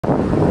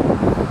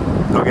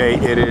Okay,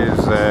 it is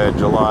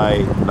July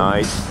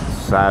 9th,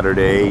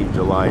 Saturday,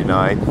 July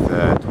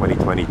 9th,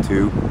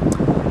 2022.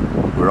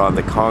 We're on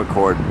the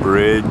Concord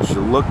Bridge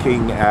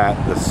looking at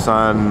the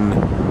sun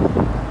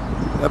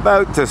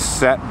about to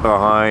set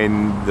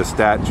behind the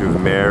statue of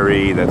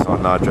Mary that's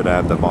on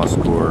Notre-Dame de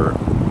Bonsecours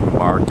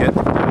market,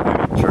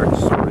 church,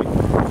 sorry,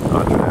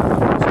 Notre-Dame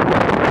de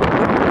Bonsecours.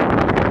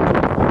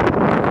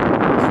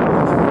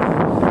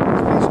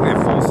 It's basically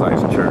a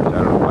full-size church. I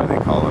don't know why they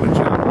call it a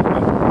chapel,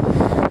 but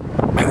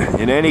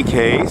in any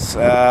case,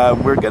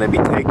 we're going to be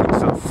taking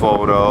some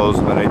photos,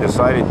 but I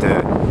decided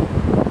to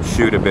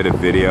shoot a bit of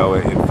video.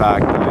 In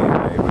fact,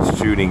 I was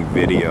shooting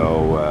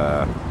video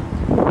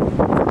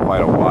for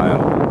quite a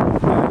while,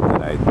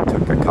 and I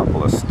took a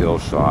couple of still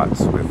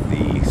shots with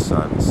the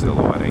sun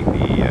silhouetting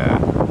the I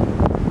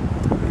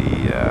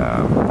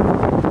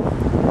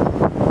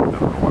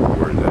don't know what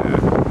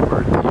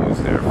word to use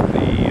there for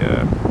the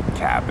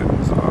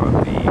cabins on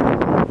the,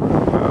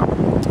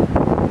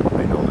 I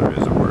know there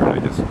is a word, I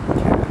just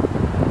can't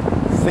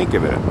think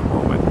of it at the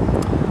moment.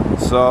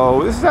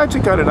 So this is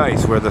actually kind of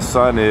nice where the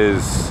sun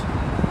is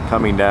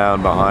coming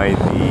down behind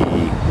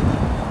the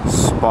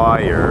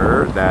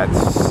spire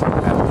that's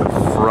at the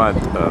front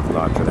of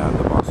Notre-Dame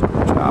de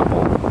Bonsecours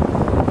Chapel,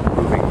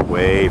 moving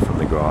away from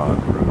the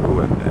Grand Rue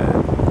and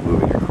then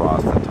moving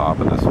across the top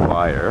of the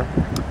spire.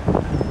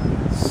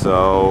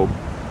 So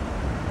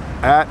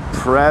at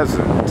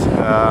present,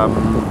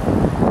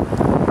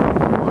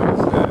 what is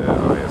it?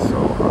 Oh, it's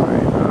so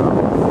high now.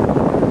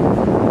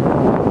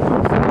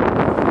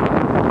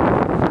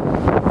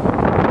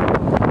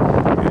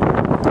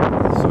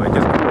 So I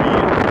just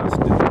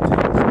readjusted the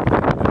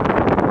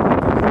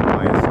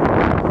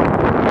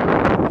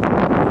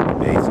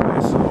base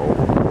ISO,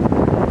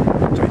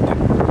 which I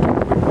didn't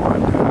particularly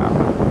want to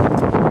happen.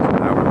 So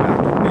now we're back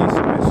to base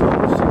ISO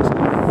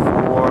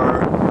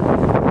 64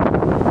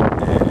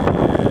 and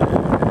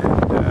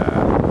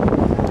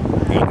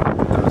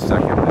 800 to the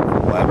second of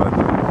 11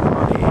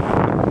 on a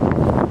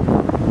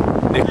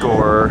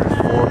Nikkor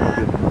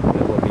 400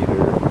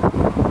 millimeter.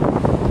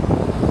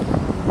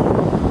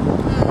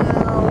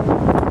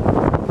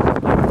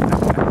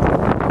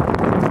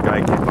 This guy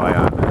came by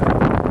on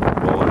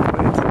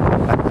rollerblades.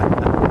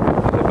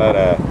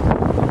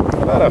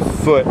 about a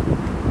foot of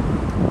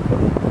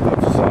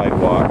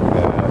sidewalk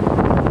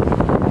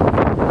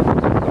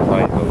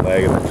behind the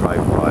leg of the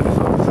tripod,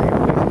 so it's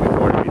basically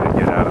warning me to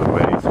get out of the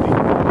way. So he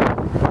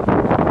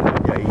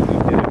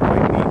did it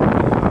quite neatly.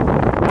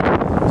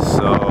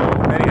 So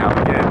anyhow,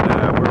 again,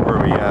 where were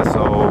we?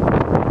 So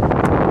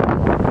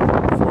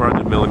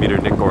 400 millimeter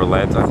Nikkor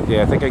lens. I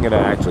think I'm going to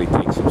actually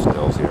take some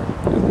stills here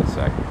in a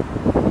sec.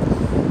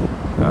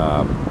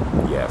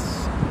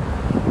 Yes.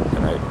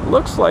 And it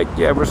looks like,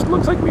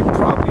 looks like we're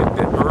probably a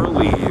bit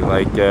early.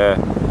 Like,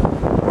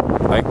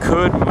 I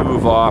could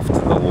move off to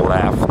the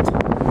left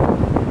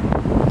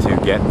to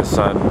get the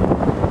sun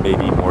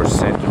maybe more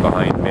centered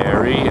behind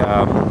Mary,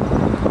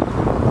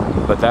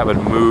 but that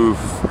would move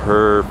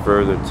her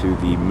further to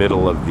the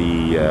middle of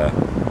the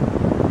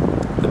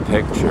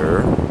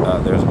picture.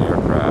 There's an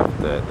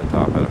aircraft at the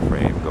top of the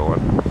frame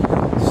going.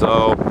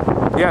 So,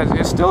 yeah,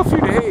 it's still a few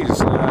days.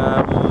 So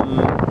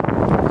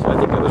I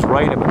think I was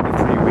right about the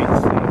 3 weeks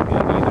thing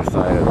on either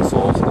side of the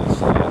solstice.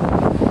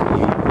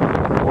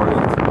 More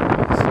than 3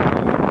 weeks.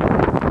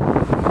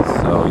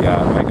 So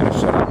yeah, I gotta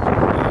shut up.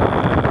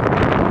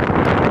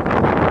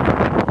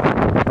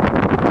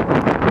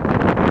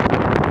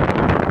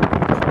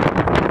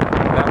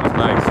 That was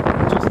nice.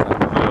 Just a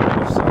little bit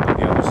of sun on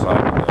the other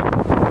side of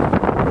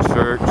the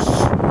church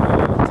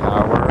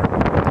tower.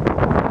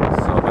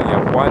 So, but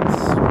yeah, once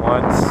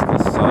the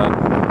sun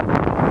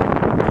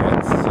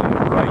gets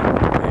right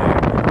there.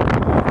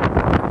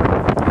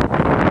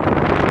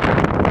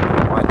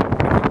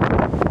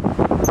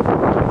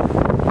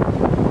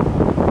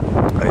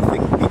 I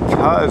think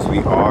because we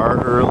are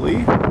early,